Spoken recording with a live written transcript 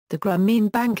The Grameen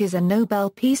Bank is a Nobel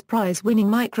Peace Prize-winning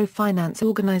microfinance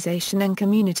organization and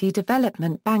community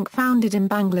development bank founded in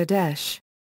Bangladesh.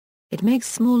 It makes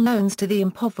small loans to the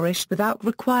impoverished without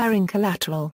requiring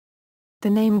collateral. The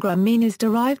name Grameen is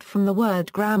derived from the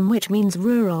word gram, which means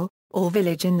rural, or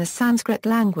village in the Sanskrit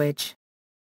language.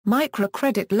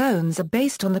 Microcredit loans are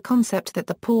based on the concept that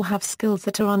the poor have skills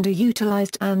that are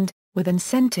underutilized and, with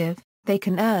incentive, they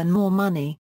can earn more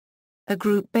money. A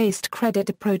group-based credit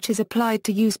approach is applied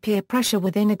to use peer pressure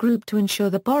within a group to ensure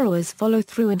the borrowers follow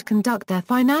through and conduct their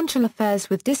financial affairs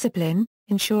with discipline,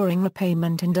 ensuring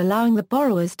repayment and allowing the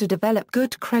borrowers to develop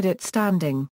good credit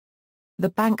standing. The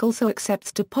bank also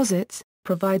accepts deposits,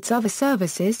 provides other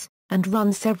services, and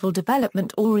runs several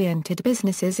development-oriented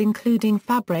businesses including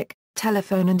fabric,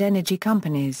 telephone and energy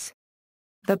companies.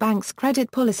 The bank's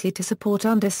credit policy to support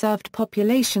underserved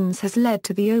populations has led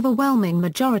to the overwhelming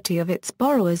majority of its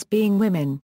borrowers being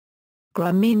women.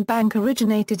 Grameen Bank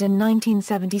originated in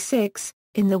 1976,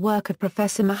 in the work of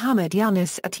Professor Muhammad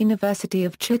Yunus at University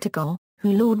of Chittagong,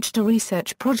 who launched a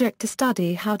research project to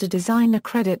study how to design a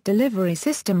credit delivery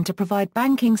system to provide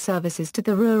banking services to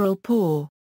the rural poor.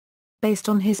 Based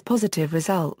on his positive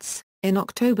results, in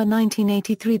October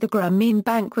 1983 the Grameen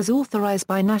Bank was authorized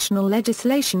by national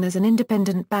legislation as an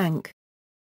independent bank.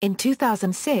 In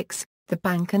 2006, the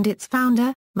bank and its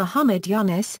founder, Muhammad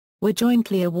Yunus, were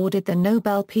jointly awarded the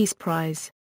Nobel Peace Prize.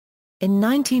 In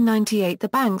 1998 the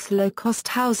bank's low-cost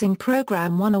housing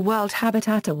program won a World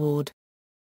Habitat Award.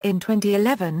 In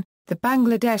 2011, the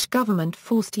Bangladesh government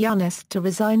forced Yunus to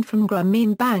resign from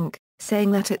Grameen Bank, saying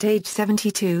that at age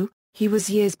 72, he was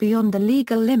years beyond the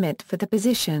legal limit for the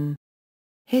position.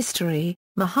 History: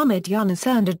 Muhammad Yunus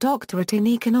earned a doctorate in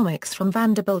economics from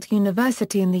Vanderbilt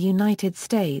University in the United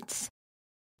States.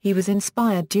 He was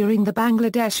inspired during the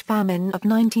Bangladesh famine of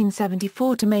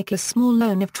 1974 to make a small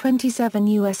loan of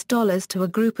 $27 to a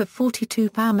group of 42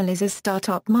 families as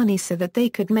startup money so that they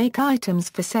could make items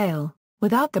for sale,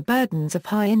 without the burdens of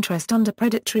high interest under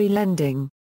predatory lending.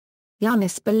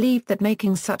 Yunus believed that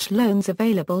making such loans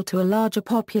available to a larger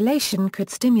population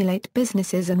could stimulate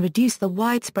businesses and reduce the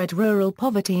widespread rural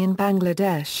poverty in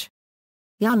Bangladesh.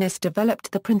 Yunus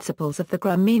developed the principles of the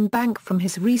Grameen Bank from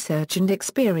his research and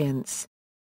experience.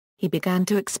 He began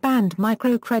to expand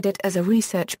microcredit as a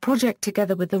research project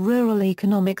together with the Rural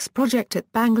Economics Project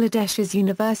at Bangladesh's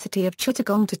University of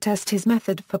Chittagong to test his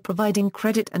method for providing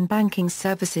credit and banking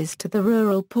services to the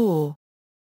rural poor.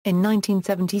 In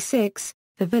 1976,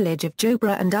 the village of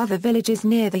Jobra and other villages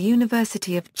near the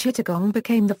University of Chittagong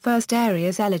became the first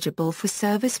areas eligible for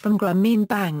service from Grameen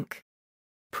Bank.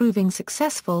 Proving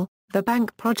successful, the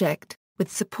bank project,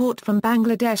 with support from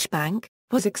Bangladesh Bank,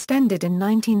 was extended in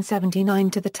 1979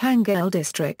 to the Tangail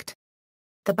district.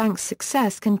 The bank's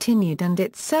success continued and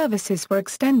its services were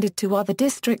extended to other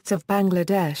districts of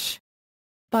Bangladesh.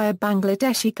 By a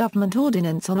Bangladeshi government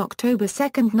ordinance on October 2,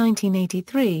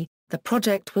 1983, the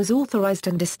project was authorized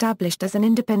and established as an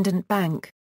independent bank.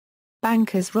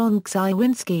 Bankers Ron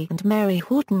Gzywinski and Mary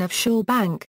Horton of Shaw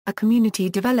Bank, a community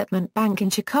development bank in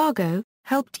Chicago,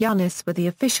 helped Yunus with the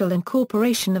official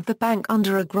incorporation of the bank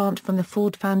under a grant from the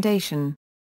Ford Foundation.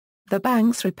 The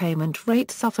bank's repayment rate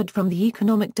suffered from the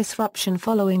economic disruption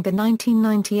following the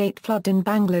 1998 flood in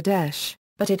Bangladesh,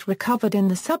 but it recovered in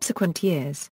the subsequent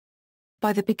years.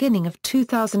 By the beginning of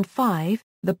 2005,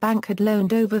 the bank had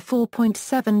loaned over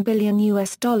 $4.7 billion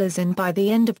and by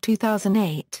the end of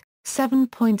 2008,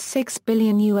 $7.6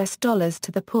 billion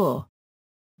to the poor.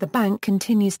 The bank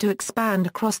continues to expand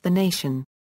across the nation.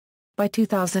 By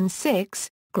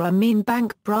 2006, Grameen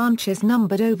Bank branches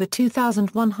numbered over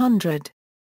 2,100.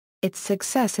 Its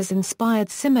success has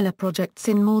inspired similar projects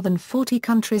in more than 40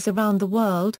 countries around the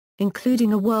world,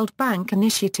 including a World Bank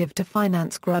initiative to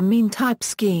finance Grameen-type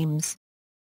schemes.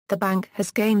 The bank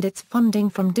has gained its funding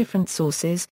from different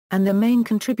sources, and the main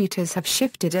contributors have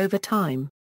shifted over time.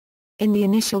 In the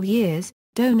initial years,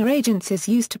 donor agencies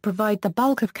used to provide the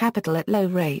bulk of capital at low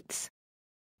rates.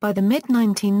 By the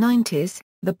mid-1990s,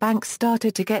 the bank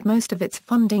started to get most of its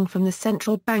funding from the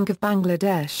Central Bank of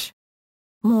Bangladesh.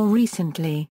 More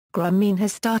recently, Grameen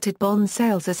has started bond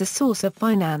sales as a source of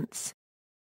finance.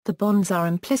 The bonds are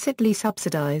implicitly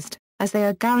subsidized, as they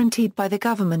are guaranteed by the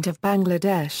government of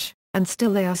Bangladesh, and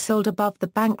still they are sold above the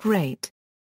bank rate.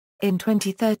 In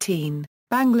 2013,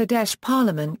 Bangladesh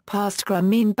Parliament passed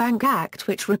Grameen Bank Act,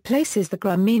 which replaces the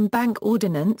Grameen Bank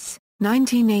Ordinance,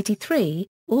 1983,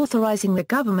 authorizing the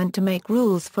government to make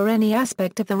rules for any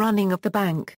aspect of the running of the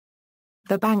bank.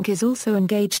 The bank is also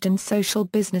engaged in social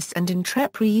business and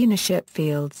entrepreneurship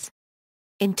fields.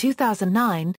 In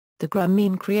 2009, the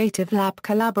Grameen Creative Lab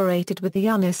collaborated with the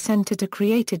Yunus Center to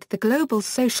create the Global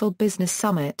Social Business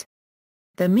Summit.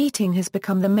 The meeting has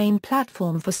become the main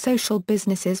platform for social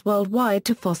businesses worldwide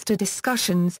to foster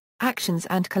discussions, actions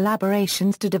and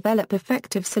collaborations to develop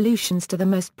effective solutions to the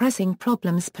most pressing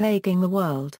problems plaguing the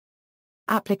world.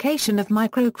 Application of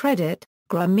microcredit.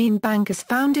 Grameen Bank is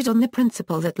founded on the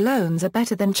principle that loans are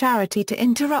better than charity to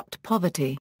interrupt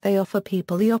poverty. They offer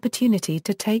people the opportunity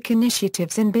to take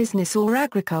initiatives in business or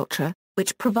agriculture,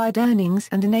 which provide earnings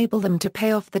and enable them to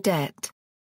pay off the debt.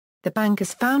 The bank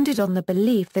is founded on the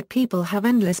belief that people have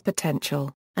endless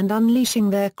potential, and unleashing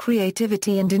their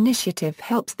creativity and initiative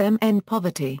helps them end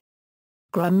poverty.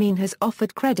 Grameen has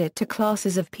offered credit to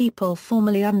classes of people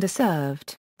formerly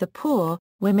underserved, the poor,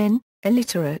 women,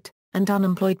 illiterate, and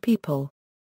unemployed people.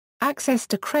 Access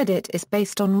to credit is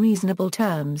based on reasonable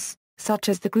terms, such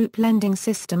as the group lending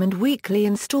system and weekly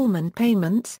installment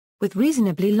payments, with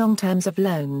reasonably long terms of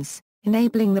loans,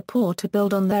 enabling the poor to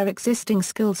build on their existing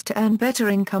skills to earn better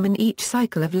income in each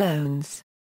cycle of loans.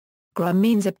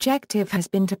 Grameen's objective has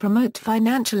been to promote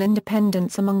financial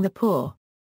independence among the poor.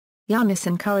 Yunus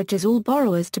encourages all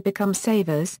borrowers to become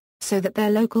savers, so that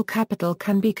their local capital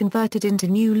can be converted into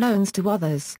new loans to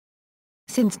others.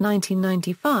 Since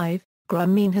 1995,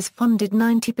 Grameen has funded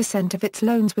 90% of its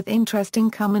loans with interest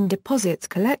income and deposits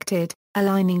collected,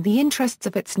 aligning the interests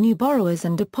of its new borrowers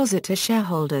and depositor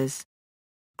shareholders.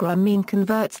 Grameen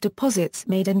converts deposits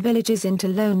made in villages into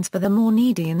loans for the more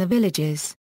needy in the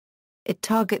villages. It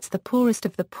targets the poorest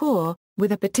of the poor,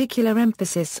 with a particular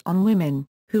emphasis on women,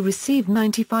 who receive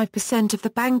 95% of the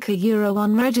Banker Euro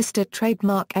unregistered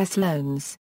trademark S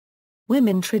loans.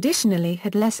 Women traditionally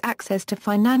had less access to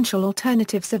financial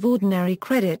alternatives of ordinary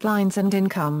credit lines and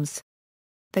incomes.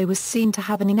 They were seen to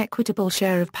have an inequitable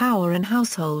share of power in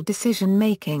household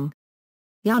decision-making.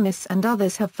 Yunus and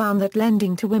others have found that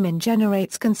lending to women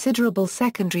generates considerable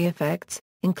secondary effects,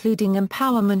 including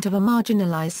empowerment of a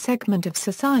marginalized segment of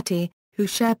society, who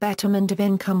share betterment of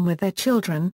income with their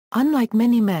children, unlike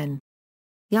many men.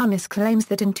 Yunus claims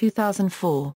that in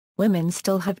 2004, women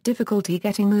still have difficulty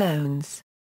getting loans.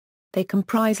 They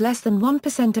comprise less than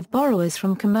 1% of borrowers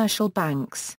from commercial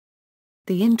banks.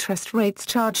 The interest rates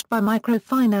charged by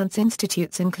microfinance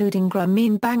institutes including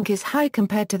Grameen Bank is high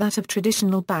compared to that of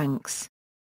traditional banks.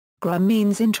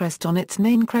 Grameen's interest on its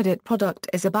main credit product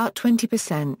is about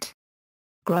 20%.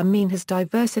 Grameen has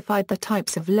diversified the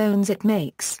types of loans it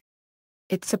makes.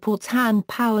 It supports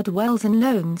hand-powered wells and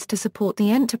loans to support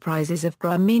the enterprises of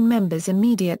Grameen members'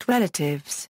 immediate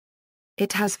relatives.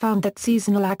 It has found that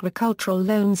seasonal agricultural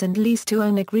loans and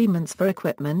lease-to-own agreements for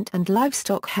equipment and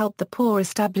livestock help the poor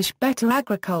establish better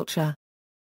agriculture.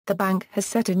 The bank has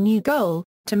set a new goal,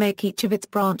 to make each of its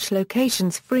branch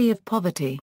locations free of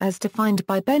poverty, as defined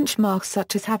by benchmarks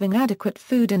such as having adequate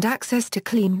food and access to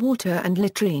clean water and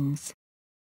latrines.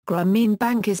 Grameen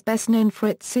Bank is best known for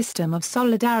its system of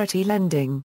solidarity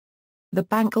lending. The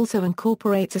bank also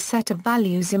incorporates a set of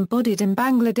values embodied in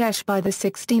Bangladesh by the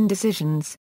 16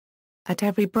 decisions. At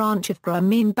every branch of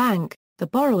Grameen Bank, the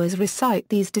borrowers recite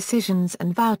these decisions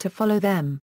and vow to follow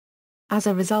them. As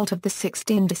a result of the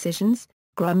 16 decisions,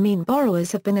 Grameen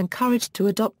borrowers have been encouraged to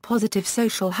adopt positive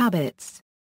social habits.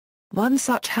 One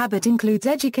such habit includes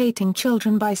educating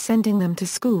children by sending them to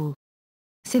school.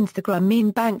 Since the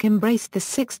Grameen Bank embraced the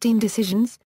 16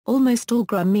 decisions, almost all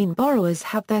Grameen borrowers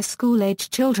have their school-age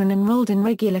children enrolled in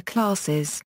regular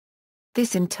classes.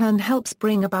 This in turn helps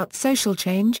bring about social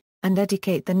change, and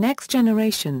educate the next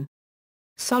generation.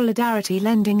 Solidarity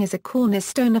lending is a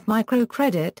cornerstone of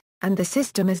microcredit, and the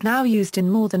system is now used in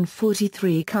more than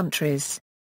 43 countries.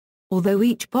 Although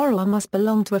each borrower must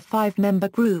belong to a 5-member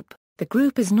group, the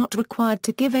group is not required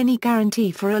to give any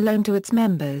guarantee for a loan to its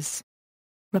members.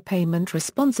 Repayment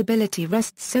responsibility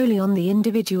rests solely on the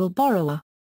individual borrower.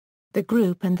 The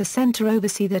group and the center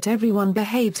oversee that everyone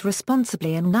behaves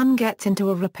responsibly and none gets into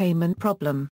a repayment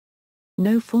problem.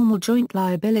 No formal joint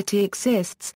liability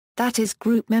exists, that is,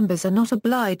 group members are not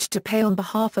obliged to pay on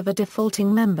behalf of a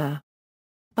defaulting member.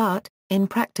 But, in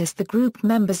practice, the group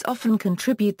members often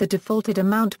contribute the defaulted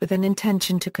amount with an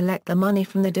intention to collect the money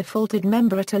from the defaulted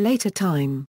member at a later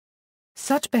time.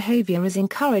 Such behavior is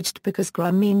encouraged because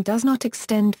Grameen does not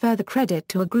extend further credit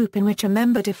to a group in which a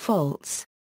member defaults.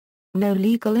 No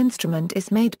legal instrument is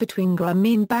made between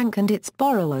Grameen Bank and its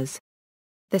borrowers.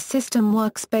 The system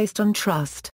works based on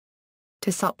trust.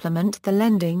 To supplement the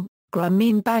lending,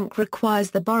 Grameen Bank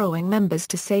requires the borrowing members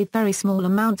to save very small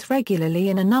amounts regularly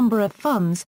in a number of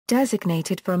funds,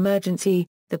 designated for emergency,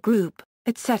 the group,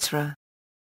 etc.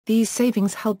 These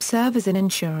savings help serve as an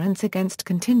insurance against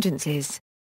contingencies.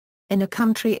 In a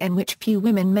country in which few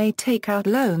women may take out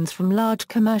loans from large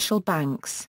commercial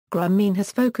banks, Grameen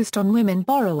has focused on women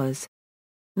borrowers.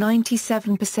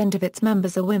 97% of its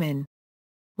members are women.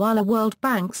 while a World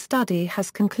Bank study has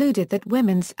concluded that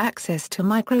women's access to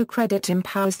microcredit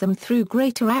empowers them through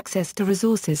greater access to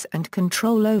resources and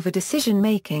control over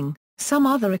decision-making, some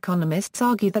other economists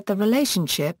argue that the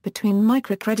relationship between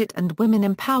microcredit and women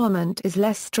empowerment is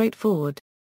less straightforward.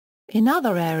 In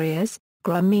other areas,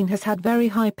 Grameen has had very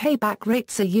high payback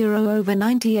rates, over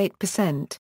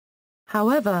 98%.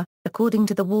 However, according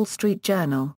to the Wall Street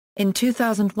Journal, in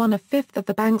 2001 a fifth of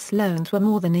the bank's loans were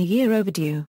more than a year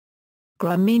overdue.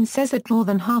 Grameen says that more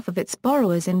than half of its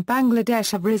borrowers in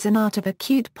Bangladesh have risen out of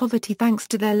acute poverty thanks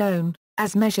to their loan,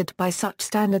 as measured by such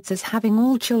standards as having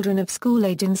all children of school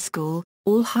age in school,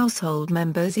 all household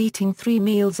members eating 3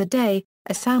 meals a day,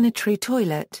 a sanitary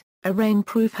toilet, a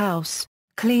rain-proof house,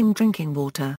 clean drinking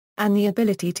water, and the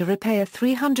ability to repay a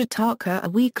 300 taka a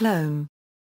week loan.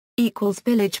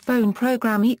 Village phone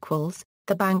program.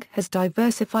 The bank has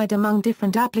diversified among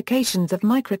different applications of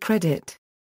microcredit.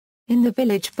 In the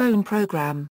Village Phone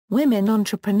program, women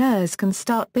entrepreneurs can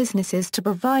start businesses to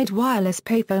provide wireless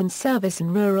payphone service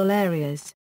in rural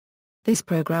areas. This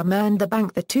program earned the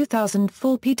bank the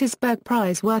 2004 Petersburg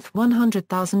Prize worth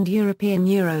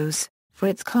 €100,000 for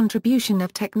its contribution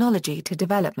of technology to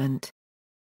development.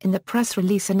 In the press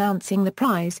release announcing the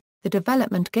prize, the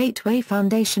Development Gateway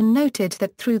Foundation noted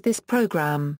that through this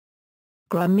program,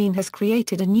 Grameen has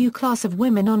created a new class of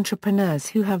women entrepreneurs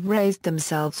who have raised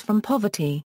themselves from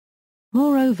poverty.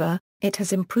 Moreover, it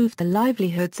has improved the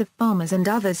livelihoods of farmers and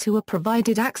others who were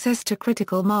provided access to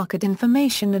critical market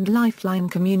information and lifeline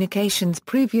communications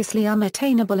previously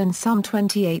unattainable in some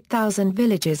 28,000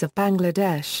 villages of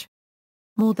Bangladesh.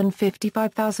 More than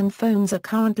 55,000 phones are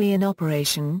currently in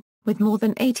operation, with more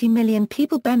than 80 million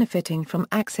people benefiting from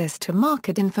access to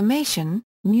market information,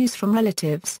 news from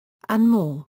relatives, and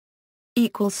more.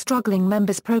 Struggling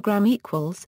Members Program.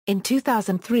 In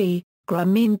 2003,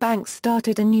 Grameen Bank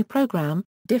started a new program,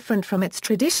 different from its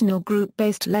traditional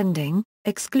group-based lending,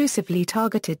 exclusively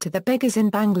targeted to the beggars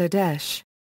in Bangladesh.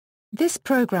 This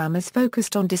program is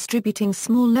focused on distributing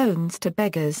small loans to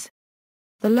beggars.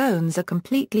 The loans are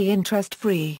completely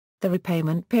interest-free, the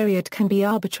repayment period can be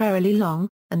arbitrarily long,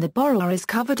 and the borrower is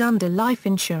covered under life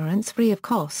insurance free of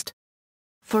cost.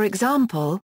 For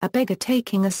example, a beggar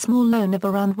taking a small loan of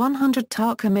around 100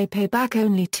 taka may pay back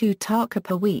only 2 taka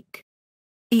per week.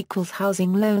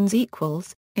 Housing loans.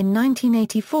 In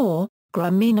 1984,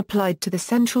 Grameen applied to the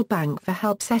central bank for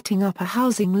help setting up a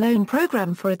housing loan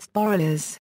program for its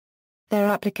borrowers. Their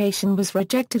application was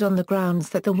rejected on the grounds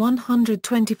that the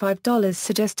 $125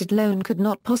 suggested loan could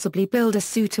not possibly build a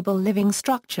suitable living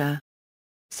structure.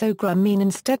 So Grameen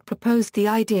instead proposed the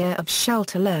idea of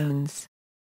shelter loans.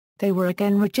 They were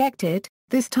again rejected,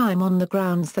 this time on the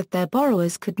grounds that their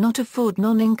borrowers could not afford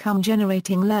non-income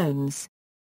generating loans.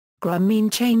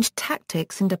 Grameen changed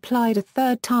tactics and applied a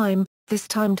third time, this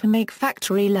time to make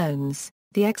factory loans,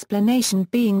 the explanation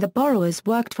being the borrowers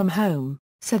worked from home,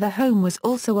 so the home was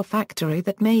also a factory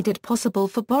that made it possible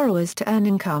for borrowers to earn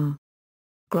income.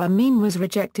 Grameen was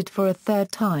rejected for a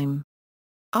third time.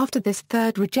 After this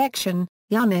third rejection,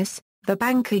 Yunus, the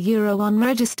banker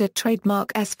unregistered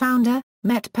trademark's founder,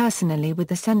 met personally with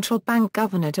the central bank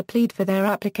governor to plead for their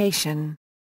application.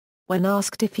 When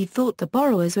asked if he thought the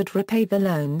borrowers would repay the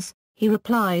loans, he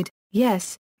replied,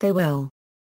 "Yes, they will.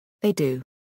 They do.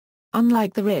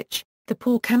 Unlike the rich, the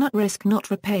poor cannot risk not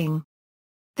repaying.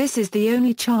 This is the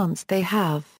only chance they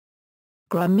have."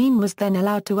 Grameen was then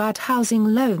allowed to add housing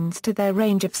loans to their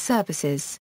range of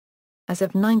services. As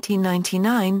of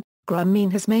 1999,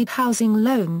 Grameen has made housing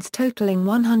loans totaling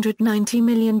 $190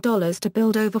 million to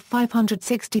build over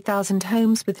 560,000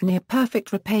 homes with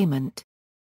near-perfect repayment.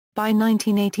 By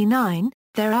 1989,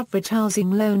 their average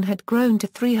housing loan had grown to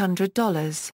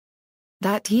 $300.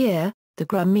 That year, the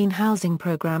Grameen Housing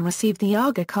Program received the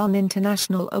Aga Khan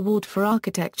International Award for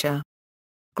Architecture.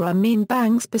 Grameen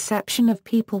Bank's perception of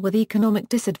people with economic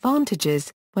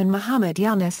disadvantages. When Muhammad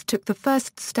Yunus took the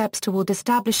first steps toward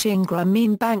establishing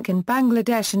Grameen Bank in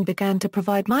Bangladesh and began to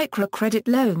provide microcredit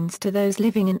loans to those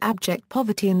living in abject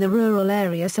poverty in the rural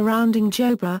area surrounding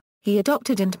Jobra, he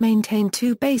adopted and maintained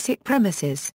two basic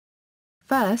premises.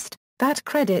 First, that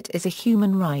credit is a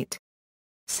human right.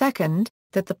 Second,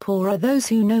 that the poor are those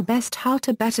who know best how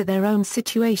to better their own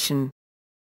situation.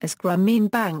 As Grameen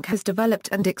Bank has developed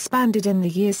and expanded in the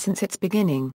years since its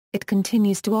beginning, it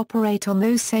continues to operate on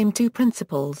those same two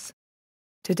principles.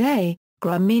 Today,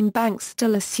 Grameen Bank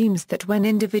still assumes that when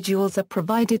individuals are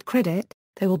provided credit,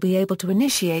 they will be able to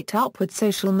initiate upward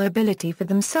social mobility for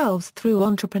themselves through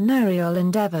entrepreneurial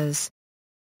endeavors.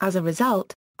 As a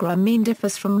result, Grameen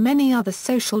differs from many other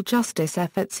social justice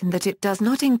efforts in that it does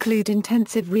not include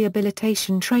intensive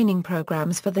rehabilitation training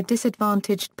programs for the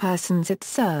disadvantaged persons it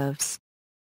serves.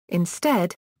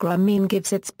 Instead, Grameen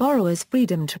gives its borrowers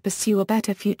freedom to pursue a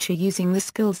better future using the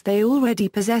skills they already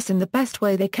possess in the best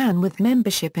way they can, with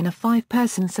membership in a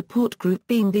 5-person support group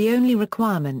being the only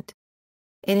requirement.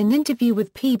 In an interview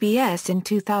with PBS in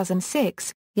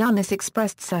 2006, Yunus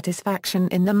expressed satisfaction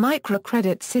in the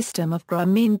microcredit system of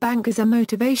Grameen Bank as a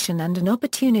motivation and an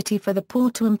opportunity for the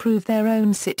poor to improve their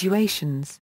own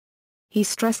situations. He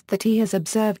stressed that he has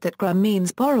observed that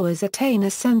Grameen's borrowers attain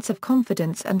a sense of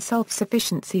confidence and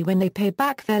self-sufficiency when they pay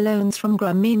back their loans from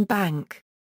Grameen Bank.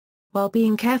 While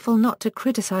being careful not to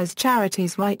criticize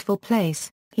charity's rightful place,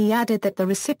 he added that the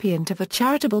recipient of a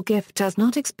charitable gift does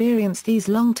not experience these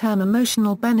long-term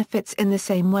emotional benefits in the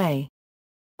same way.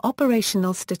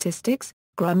 Operational statistics: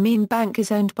 Grameen Bank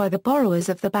is owned by the borrowers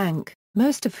of the bank,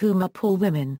 most of whom are poor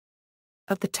women.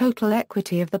 Of the total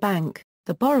equity of the bank,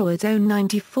 the borrowers own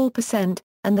 94%,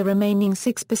 and the remaining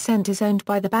 6% is owned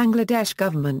by the Bangladesh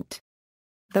government.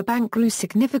 The bank grew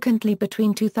significantly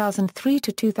between 2003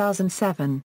 to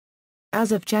 2007.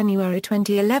 As of January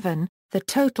 2011, the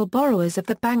total borrowers of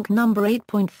the bank number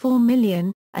 8.4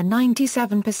 million, and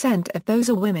 97% of those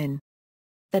are women.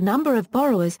 The number of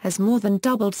borrowers has more than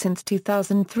doubled since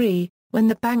 2003, when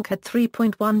the bank had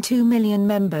 3.12 million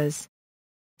members.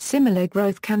 Similar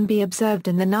growth can be observed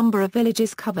in the number of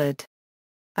villages covered.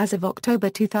 As of October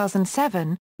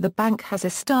 2007, the bank has a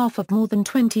staff of more than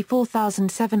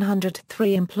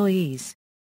 24,703 employees.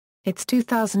 Its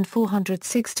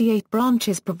 2,468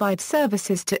 branches provide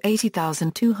services to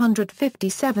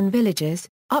 80,257 villages,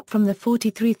 up from the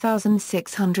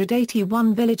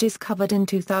 43,681 villages covered in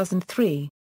 2003.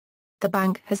 The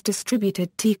bank has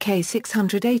distributed TK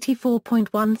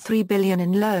 684.13 billion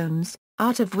in loans,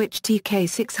 out of which TK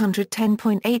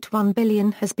 610.81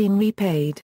 billion has been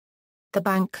repaid. The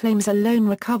bank claims a loan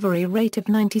recovery rate of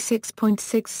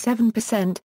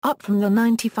 96.67%, up from the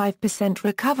 95%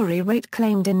 recovery rate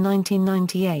claimed in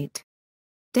 1998.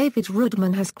 David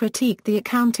Rudman has critiqued the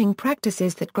accounting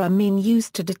practices that Grameen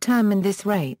used to determine this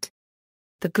rate.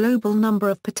 The global number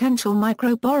of potential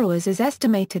micro-borrowers is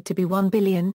estimated to be 1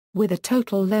 billion, with a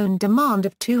total loan demand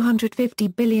of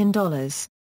 $250 billion. The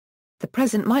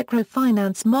present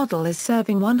microfinance model is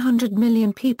serving 100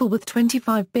 million people with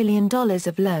 $25 billion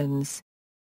of loans.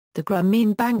 The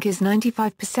Grameen Bank is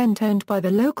 95% owned by the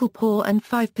local poor and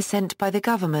 5% by the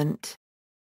government.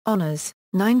 Honours: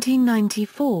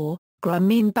 1994,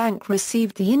 Grameen Bank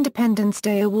received the Independence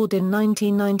Day Award in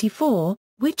 1994,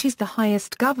 which is the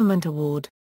highest government award.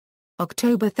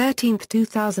 October 13,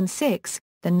 2006,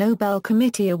 the Nobel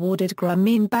Committee awarded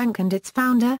Grameen Bank and its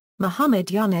founder,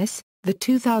 Muhammad Yunus, the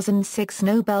 2006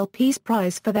 Nobel Peace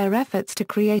Prize for their efforts to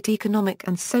create economic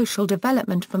and social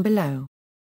development from below.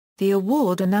 The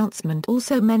award announcement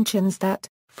also mentions that,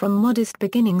 from modest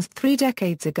beginnings 3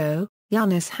 decades ago,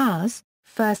 Yunus has,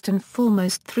 first and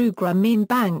foremost through Grameen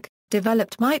Bank,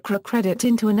 developed microcredit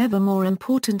into an ever more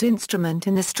important instrument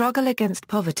in the struggle against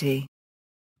poverty.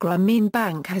 Grameen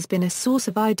Bank has been a source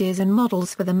of ideas and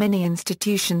models for the many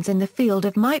institutions in the field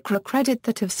of microcredit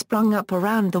that have sprung up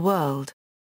around the world.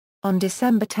 On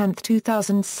December 10,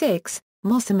 2006,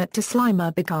 Mohammed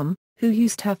Taslima Begum, who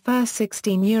used her first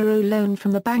 €16 loan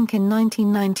from the bank in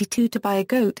 1992 to buy a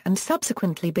goat and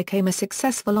subsequently became a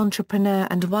successful entrepreneur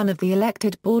and one of the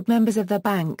elected board members of the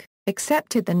bank,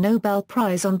 accepted the Nobel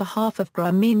Prize on behalf of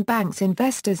Grameen Bank's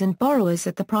investors and borrowers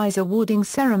at the prize awarding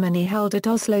ceremony held at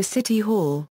Oslo City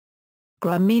Hall.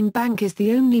 Grameen Bank is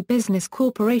the only business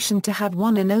corporation to have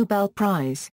won a Nobel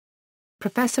Prize.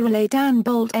 Professor Ole Dan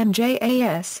Bolt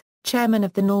MJAS, chairman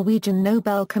of the Norwegian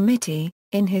Nobel Committee,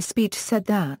 in his speech said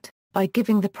that, by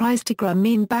giving the prize to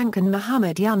Grameen Bank and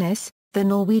Muhammad Yunus, the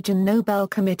Norwegian Nobel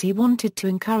Committee wanted to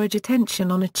encourage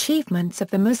attention on achievements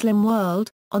of the Muslim world,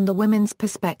 on the women's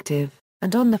perspective,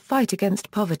 and on the fight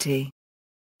against poverty.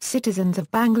 Citizens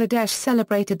of Bangladesh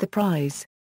celebrated the prize.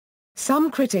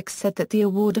 Some critics said that the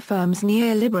award affirms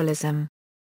neoliberalism.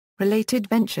 Related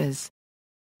ventures.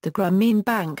 The Grameen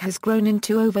Bank has grown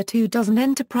into over 24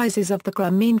 enterprises of the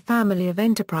Grameen family of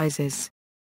enterprises.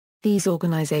 These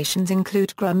organizations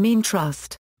include Grameen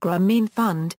Trust, Grameen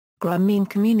Fund, Grameen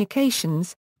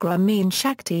Communications, Grameen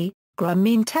Shakti,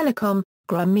 Grameen Telecom,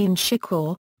 Grameen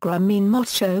Shikor, Grameen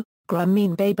Motsho,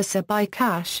 Grameen Babasa by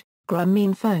Cash,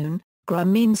 Grameen Phone,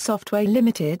 Grameen Software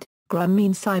Limited,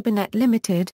 Grameen Cybernet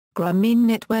Limited, Grameen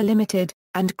Knitwear Limited,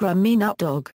 and Grameen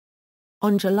Updog.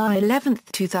 On July 11,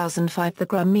 2005, the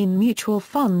Grameen Mutual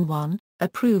Fund 1,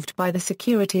 approved by the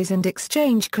Securities and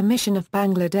Exchange Commission of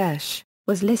Bangladesh,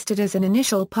 was listed as an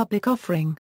initial public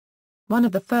offering. One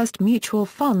of the first mutual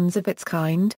funds of its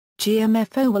kind,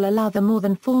 GMFO will allow the more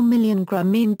than 4 million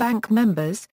Grameen Bank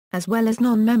members, as well as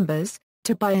non-members,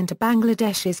 to buy into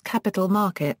Bangladesh's capital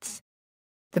markets.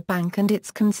 The bank and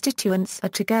its constituents are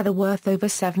together worth over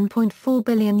 $7.4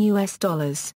 billion.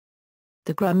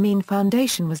 The Grameen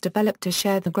Foundation was developed to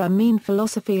share the Grameen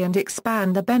philosophy and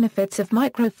expand the benefits of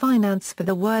microfinance for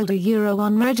the world. A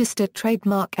unregistered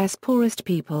trademark as poorest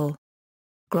people.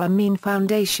 Grameen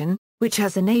Foundation, which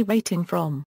has an A rating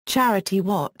from Charity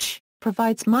Watch,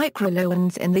 provides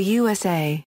microloans in the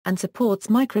USA, and supports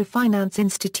microfinance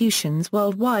institutions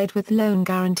worldwide with loan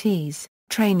guarantees,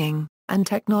 training, and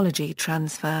technology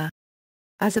transfer.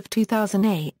 As of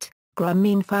 2008,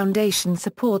 Grameen Foundation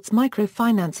supports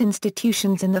microfinance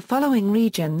institutions in the following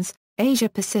regions: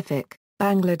 Asia-Pacific,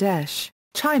 Bangladesh,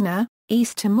 China,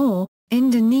 East Timor,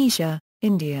 Indonesia,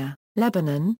 India,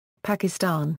 Lebanon,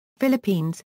 Pakistan,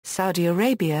 Philippines, Saudi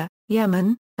Arabia,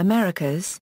 Yemen,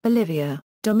 Americas, Bolivia,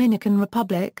 Dominican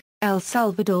Republic, El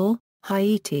Salvador,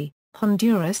 Haiti,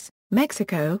 Honduras,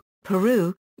 Mexico,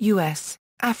 Peru, U.S.,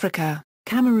 Africa,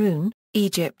 Cameroon,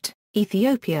 Egypt,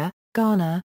 Ethiopia,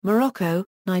 Ghana, Morocco,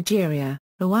 Nigeria,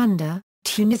 Rwanda,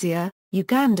 Tunisia,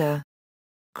 Uganda.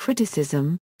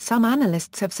 Criticism: some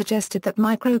analysts have suggested that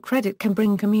microcredit can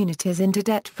bring communities into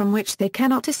debt from which they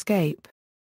cannot escape.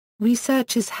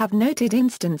 Researchers have noted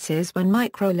instances when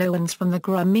microloans from the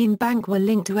Grameen Bank were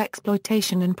linked to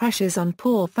exploitation and pressures on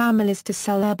poor families to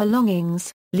sell their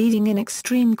belongings, leading in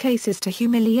extreme cases to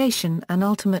humiliation and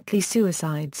ultimately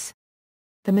suicides.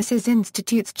 The Mises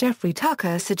Institute's Jeffrey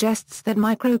Tucker suggests that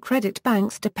microcredit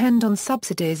banks depend on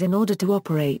subsidies in order to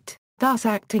operate, thus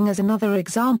acting as another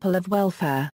example of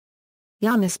welfare.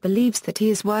 Yanis believes that he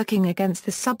is working against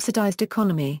the subsidized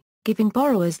economy, giving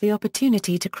borrowers the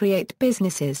opportunity to create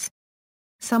businesses.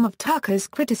 Some of Tucker's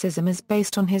criticism is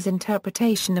based on his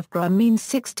interpretation of Grameen's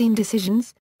 16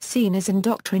 decisions, seen as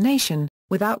indoctrination,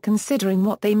 without considering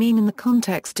what they mean in the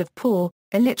context of poor,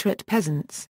 illiterate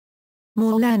peasants.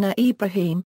 Maulana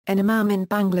Ibrahim, an imam in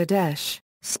Bangladesh,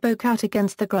 spoke out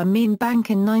against the Grameen Bank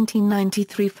in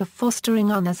 1993 for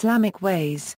fostering un-Islamic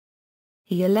ways.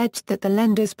 He alleged that the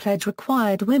lender's pledge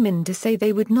required women to say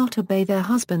they would not obey their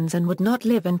husbands and would not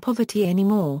live in poverty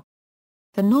anymore.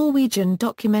 The Norwegian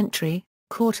documentary,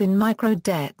 Caught in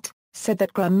Micro-Debt, said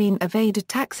that Grameen evaded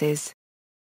taxes.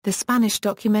 The Spanish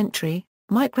documentary,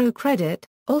 Microcredit,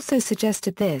 also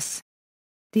suggested this.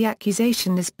 The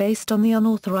accusation is based on the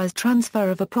unauthorized transfer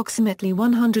of approximately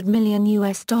 $100 million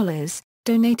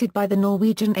donated by the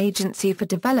Norwegian Agency for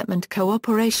Development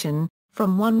Cooperation,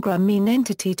 from one Grameen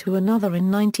entity to another in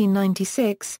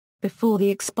 1996, before the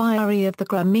expiry of the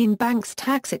Grameen Bank's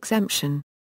tax exemption.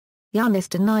 Yanis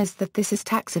denies that this is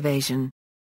tax evasion.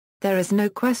 There is no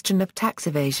question of tax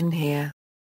evasion here.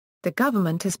 The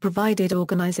government has provided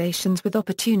organizations with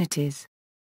opportunities.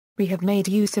 We have made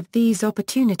use of these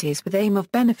opportunities with aim of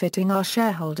benefiting our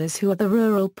shareholders who are the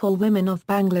rural poor women of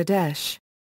Bangladesh.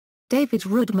 David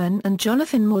Rudman and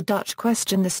Jonathan Morduch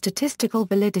question the statistical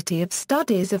validity of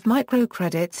studies of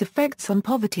microcredit's effects on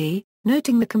poverty,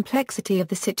 noting the complexity of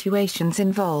the situations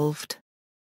involved.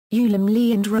 Ulam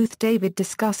Lee and Ruth David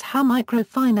discuss how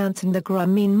microfinance and the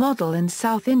Grameen model in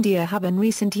South India have in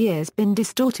recent years been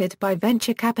distorted by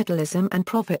venture capitalism and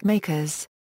profit makers.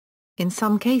 In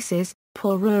some cases,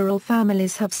 poor rural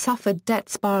families have suffered debt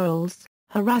spirals,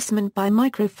 harassment by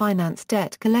microfinance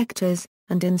debt collectors,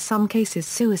 and in some cases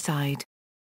suicide.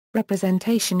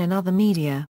 Representation in other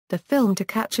media. The film To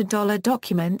Catch a Dollar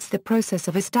documents the process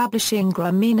of establishing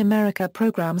Grameen America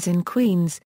programs in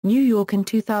Queens, New York in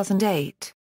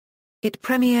 2008. It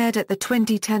premiered at the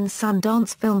 2010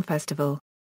 Sundance Film Festival.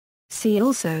 See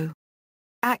also: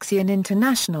 Axion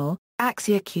International,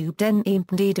 Axia Cubed en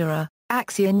Impedidera,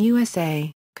 Axion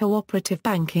USA, Cooperative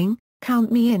Banking, Count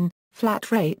Me In,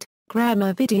 Flat Rate,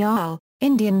 Grammar Vidyal,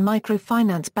 Indian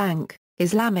Microfinance Bank,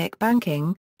 Islamic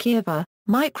Banking, Kiva,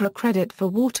 Microcredit for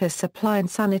Water Supply and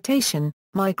Sanitation,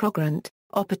 Microgrant,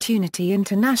 Opportunity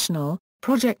International,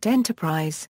 Project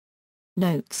Enterprise.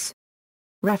 Notes.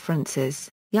 References: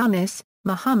 Yanis,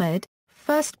 Muhammad,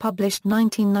 first published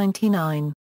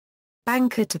 1999.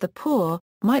 Banker to the Poor,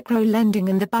 Micro-Lending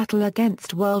and the Battle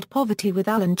Against World Poverty with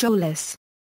Alan Jolis.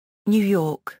 New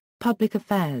York, Public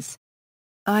Affairs.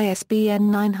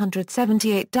 ISBN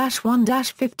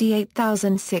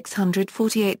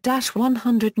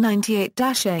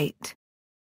 978-1-58648-198-8.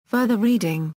 Further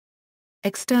reading.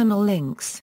 External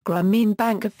links: Grameen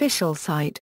Bank official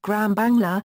site, Gram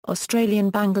Bangla,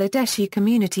 Australian Bangladeshi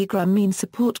Community Grameen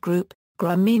Support Group,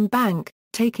 Grameen Bank,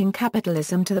 Taking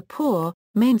Capitalism to the Poor,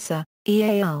 Mainsa,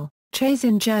 EAL,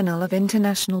 Chazin Journal of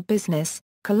International Business,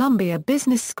 Columbia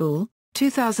Business School,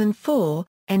 2004,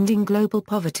 Ending Global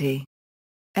Poverty.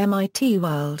 MIT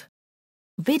World.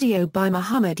 Video by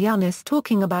Muhammad Yanis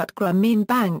talking about Grameen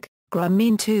Bank,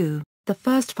 Grameen 2, The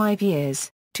First 5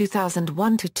 Years,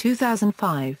 2001 to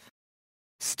 2005.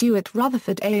 Stuart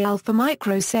Rutherford AL for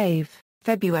MicroSave,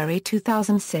 February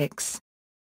 2006.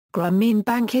 Grameen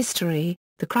Bank History,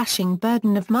 The Crashing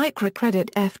Burden of Microcredit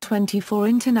F24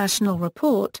 International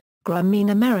Report, Grameen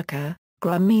America,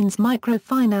 Grameen's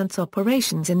microfinance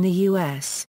operations in the U.S.